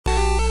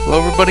Hello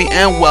everybody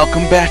and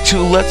welcome back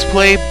to Let's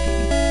Play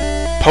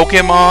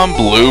Pokemon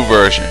Blue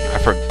version. I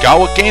forgot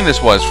what game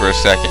this was for a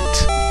second.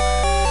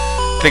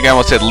 I think I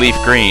almost said Leaf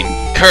Green.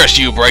 Curse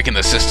you, breaking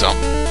the system.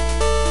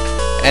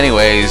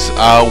 Anyways,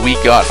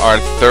 we got our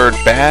third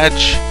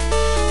badge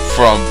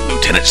from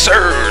Lieutenant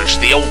Surge,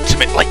 the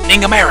ultimate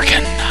lightning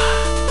American.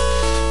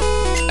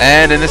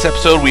 And in this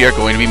episode we are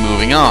going to be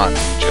moving on.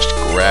 Just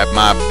grab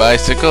my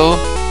bicycle.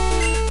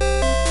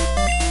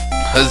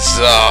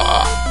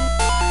 Huzzah!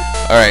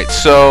 Alright,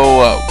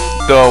 so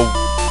the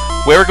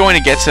way we're going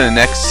to get to the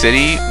next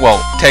city,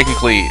 well,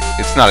 technically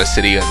it's not a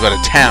city, but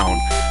a town.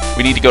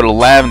 We need to go to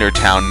Lavender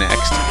Town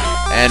next,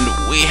 and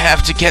we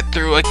have to get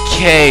through a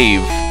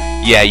cave.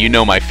 Yeah, you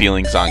know my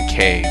feelings on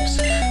caves.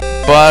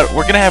 But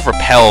we're going to have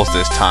repels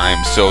this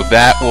time, so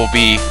that will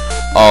be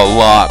a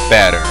lot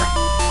better.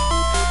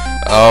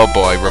 Oh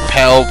boy,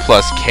 repel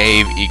plus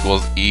cave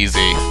equals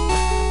easy.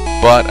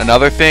 But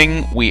another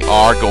thing, we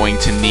are going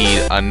to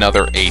need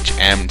another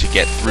HM to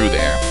get through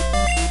there.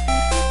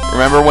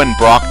 Remember when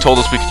Brock told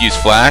us we could use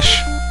Flash?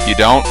 You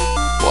don't?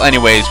 Well,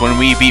 anyways, when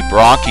we beat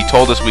Brock, he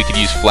told us we could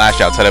use Flash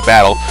outside of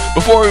battle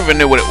before we even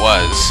knew what it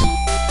was.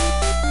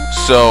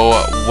 So,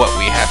 what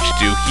we have to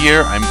do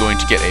here, I'm going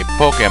to get a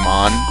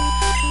Pokemon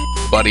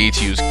buddy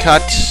to use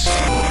Cut.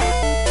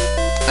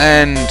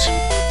 And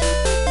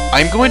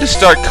I'm going to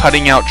start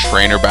cutting out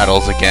trainer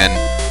battles again.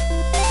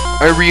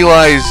 I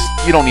realize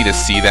you don't need to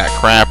see that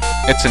crap.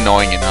 It's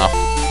annoying enough.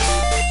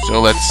 So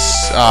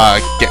let's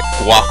get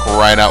Guac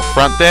right out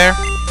front there.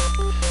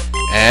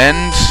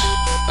 And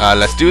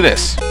let's do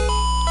this.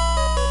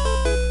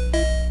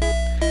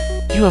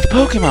 You have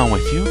Pokemon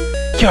with you?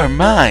 You're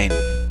mine.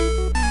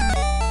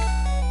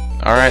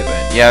 Alright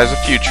then. Yeah, there's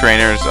a few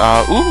trainers.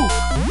 Ooh,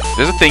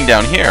 there's a thing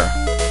down here.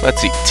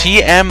 Let's see.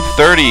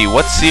 TM30.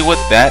 Let's see what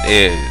that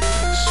is.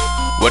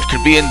 What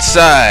could be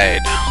inside?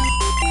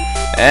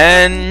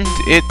 And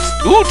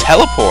it's... Ooh,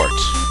 teleport.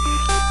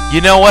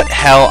 You know what?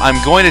 Hell,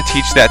 I'm going to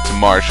teach that to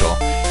Marshall.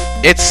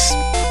 It's...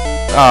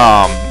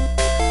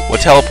 What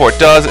teleport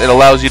does, it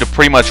allows you to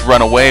pretty much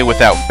run away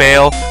without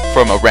fail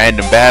from a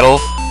random battle,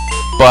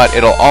 but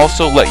it'll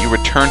also let you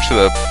return to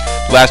the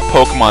last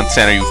Pokemon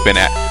Center you've been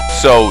at.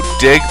 So,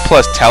 Dig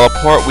plus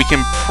Teleport, we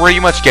can pretty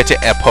much get to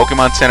a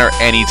Pokemon Center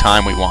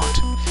anytime we want.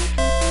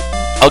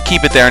 I'll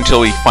keep it there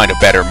until we find a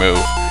better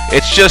move.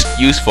 It's just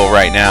useful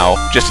right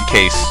now, just in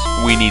case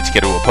we need to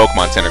get to a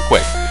Pokemon Center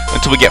quick.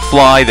 Until we get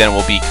Fly, then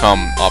we'll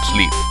become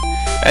obsolete.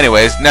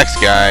 Anyways, next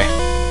guy.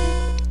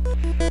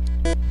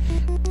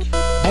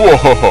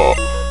 Whoa,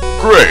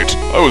 great!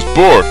 I was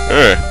bored.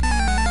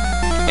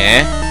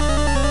 Eh?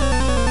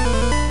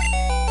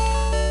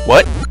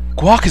 What?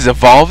 Guac is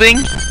evolving?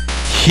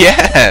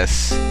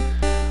 Yes!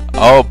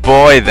 Oh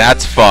boy,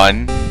 that's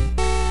fun.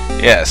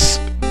 Yes,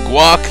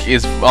 Guac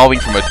is evolving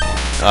from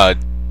a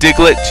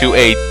Diglett to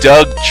a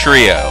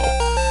Dugtrio.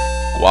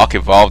 Guac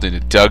evolved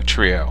into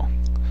Dugtrio.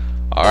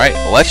 Alright,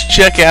 let's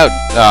check out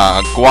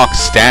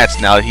Guac's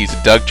stats now that he's a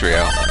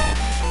Dugtrio.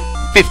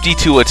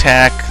 52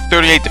 attack,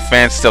 38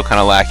 defense, still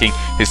kind of lacking.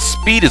 His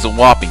speed is a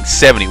whopping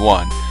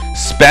 71.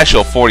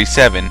 Special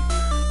 47.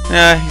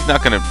 He's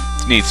not going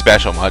to need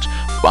special much.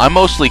 But I'm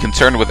mostly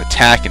concerned with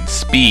attack and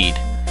speed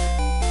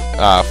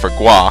for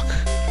Guac.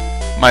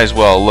 Might as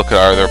well look at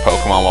our other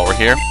Pokemon while we're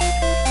here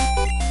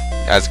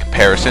as a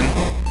comparison.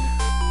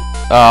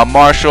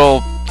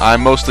 Marshall,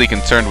 I'm mostly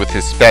concerned with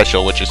his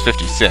special, which is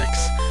 56.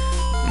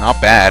 Not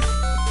bad,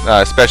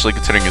 especially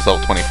considering he's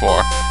level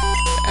 24.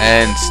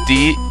 And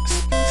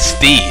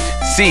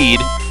Seed,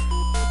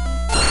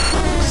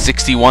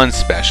 61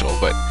 special,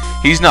 but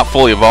he's not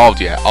fully evolved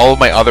yet. All of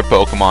my other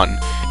Pokemon,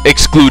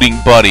 excluding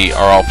Buddy,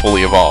 are all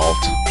fully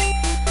evolved.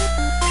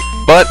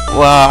 But,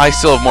 well, I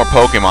still have more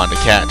Pokemon to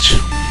catch.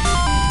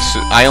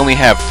 So I only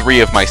have 3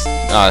 of my 6.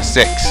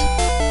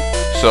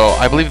 So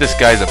I believe this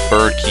guy's a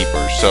bird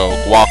keeper, so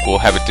Guac will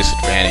have a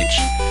disadvantage.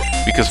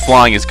 Because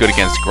flying is good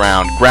against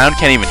ground. Ground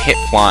can't even hit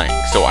flying,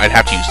 so I'd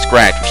have to use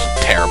Scratch, which is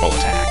a terrible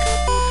attack.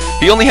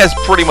 He only has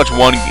pretty much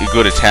one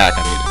good attack.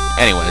 I mean,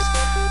 anyways.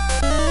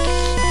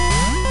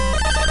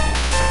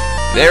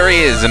 There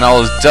he is in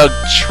all his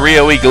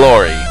Dugtrio-y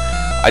glory.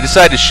 I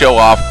decided to show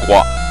off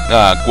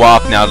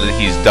Guac now that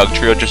he's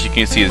Dugtrio, just so you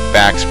can see his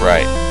back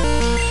sprite.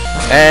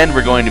 And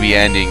we're going to be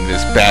ending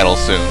this battle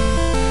soon.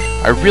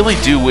 I really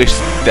do wish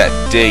that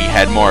Dig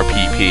had more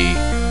PP.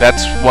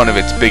 That's one of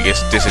its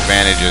biggest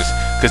disadvantages,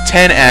 because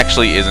 10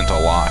 actually isn't a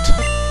lot.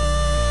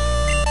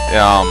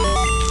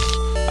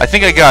 I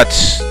think I got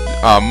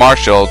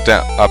Marshall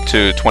up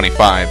to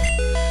 25.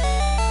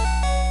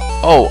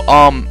 Oh,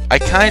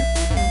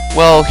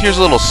 well, here's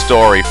a little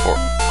story for,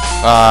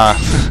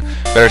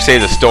 better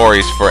save the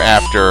stories for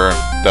after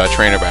the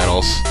trainer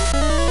battles.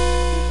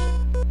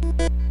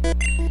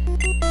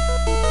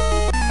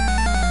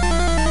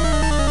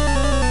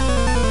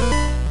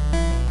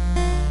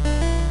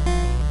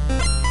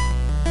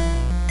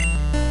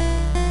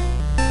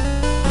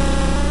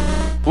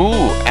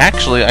 Ooh,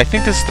 actually, I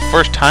think this is the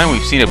first time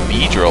we've seen a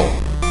Beedrill.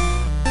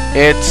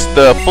 It's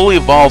the fully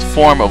evolved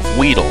form of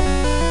Weedle.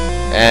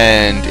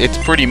 and it's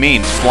pretty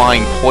mean.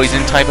 Flying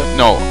poison type of...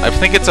 No, I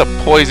think it's a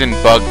poison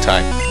bug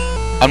type.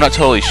 I'm not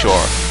totally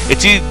sure.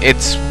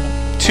 It's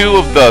 2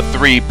 of the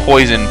 3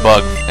 poison,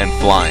 bug, and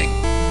flying.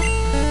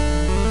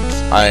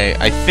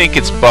 I think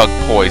it's bug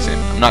poison.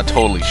 I'm not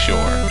totally sure.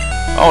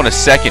 Oh, and a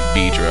second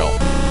Beedrill.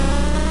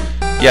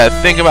 Yeah,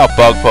 the thing about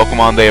bug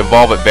Pokemon, they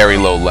evolve at very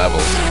low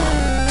levels.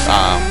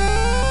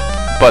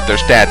 But their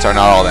stats are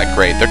not all that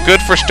great. They're good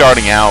for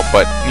starting out,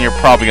 but you're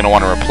probably going to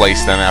want to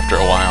replace them after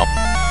a while.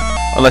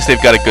 Unless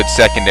they've got a good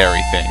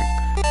secondary thing.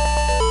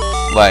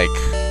 Like,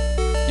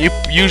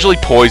 usually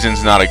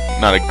poison's not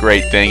a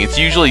great thing. It's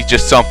usually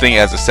just something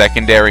as a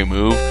secondary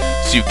move,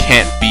 so you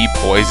can't be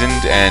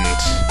poisoned, and,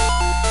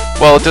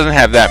 well, it doesn't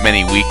have that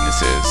many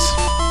weaknesses.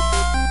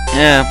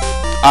 Yeah,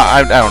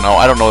 I don't know.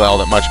 I don't know all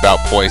that much about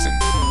poison.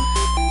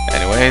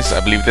 Anyways, I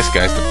believe this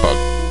guy's the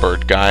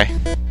bird guy.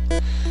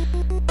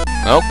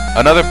 Oh,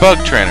 another bug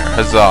trainer.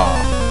 Huzzah.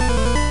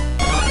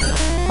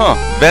 Huh,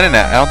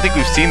 Venonat. I don't think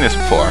we've seen this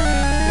before.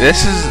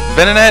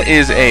 Venonat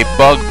is a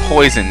bug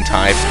poison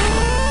type.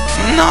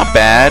 Not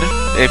bad.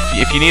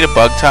 If you need a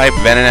bug type,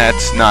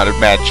 Venonat's not a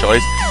bad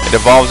choice. It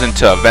evolves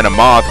into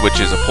Venomoth, which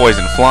is a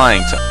poison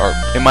flying, or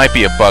it might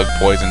be a bug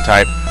poison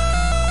type.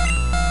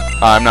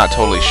 I'm not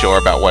totally sure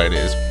about what it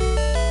is.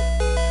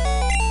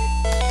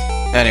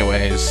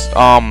 Anyways,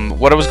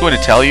 what I was going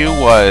to tell you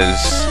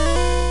was,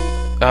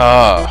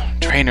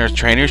 trainers,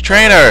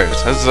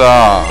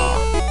 huzzah!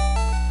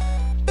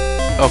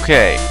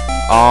 Okay,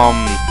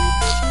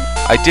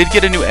 I did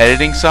get a new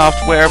editing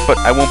software, but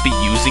I won't be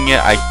using it.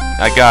 I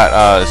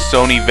got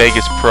Sony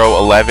Vegas Pro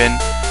 11,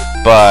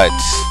 but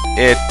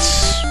it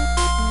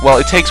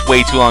takes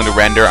way too long to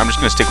render. I'm just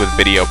going to stick with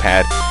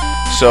VideoPad.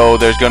 So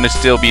there's going to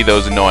still be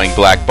those annoying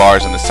black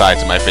bars on the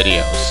sides of my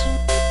videos.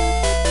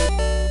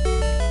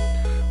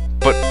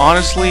 But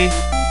honestly,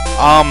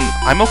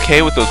 I'm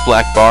okay with those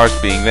black bars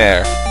being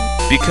there,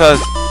 because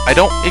I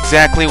don't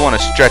exactly want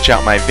to stretch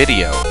out my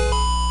video.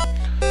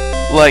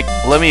 Like,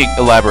 let me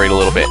elaborate a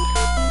little bit.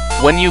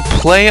 When you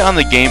play on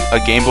a Game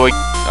Boy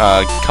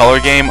Color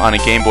game on a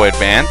Game Boy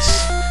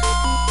Advance,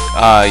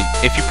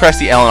 if you press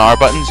the L and R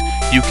buttons,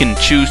 you can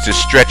choose to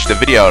stretch the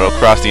video out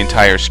across the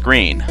entire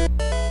screen.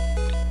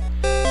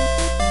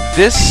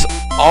 This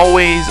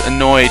always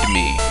annoyed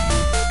me.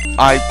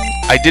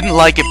 I didn't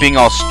like it being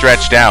all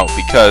stretched out,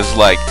 because,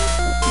 like,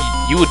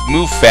 you would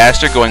move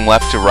faster going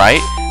left to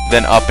right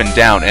than up and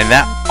down, and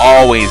that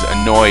always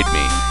annoyed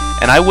me.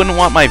 And I wouldn't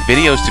want my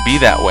videos to be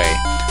that way.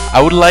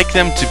 I would like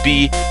them to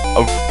be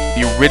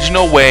the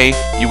original way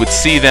you would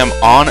see them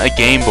on a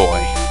Game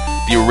Boy.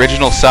 The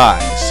original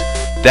size.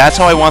 That's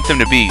how I want them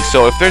to be.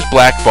 So if there's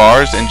black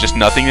bars and just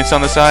nothingness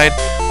on the side,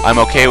 I'm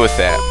okay with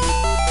that.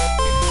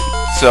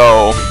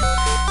 So,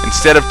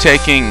 instead of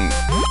taking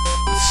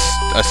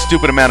a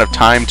stupid amount of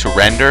time to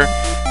render,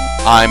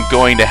 I'm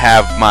going to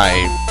have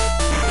my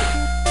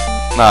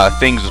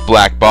things with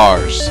black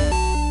bars.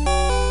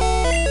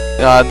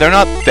 They're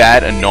not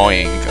that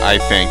annoying, I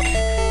think.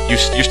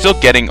 You're still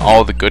getting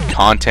all the good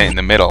content in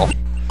the middle.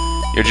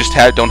 You just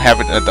don't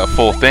have it at the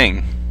full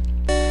thing.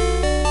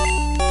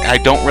 I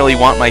don't really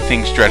want my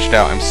thing stretched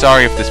out. I'm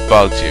sorry if this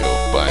bugs you,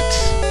 but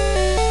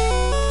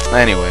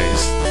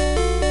anyways,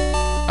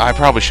 I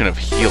probably shouldn't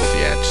have healed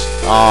yet.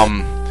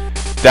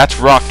 That's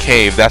Rock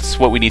Cave. That's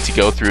what we need to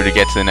go through to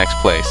get to the next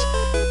place.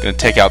 Gonna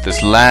take out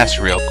this last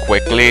real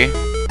quickly.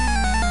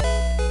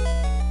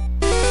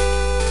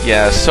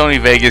 Yeah, Sony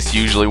Vegas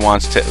usually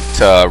wants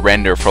to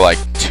render for like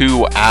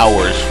 2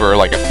 hours for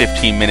like a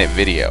 15-minute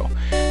video.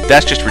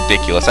 That's just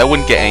ridiculous. I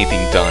wouldn't get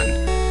anything done.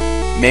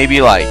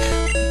 Maybe like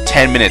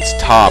 10 minutes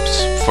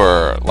tops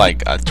for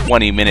like a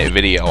 20-minute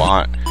video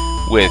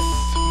with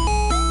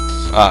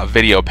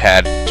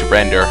VideoPad to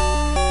render.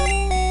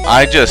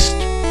 I'm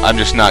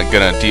just not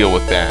gonna deal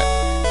with that.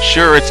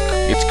 Sure, it's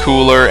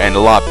cooler and a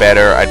lot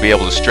better. I'd be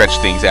able to stretch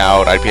things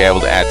out. I'd be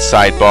able to add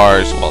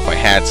sidebars. Well, if I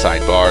had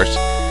sidebars.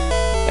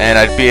 And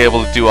I'd be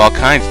able to do all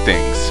kinds of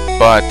things,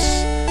 but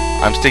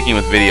I'm sticking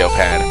with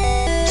VideoPad.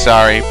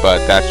 Sorry,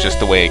 but that's just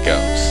the way it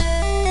goes.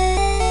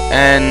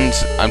 And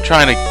I'm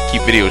trying to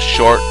keep videos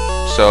short,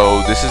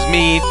 so this is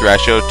me,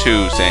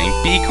 Thrasho2, saying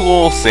be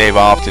cool, save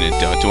often, and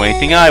don't do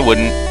anything I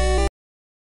wouldn't.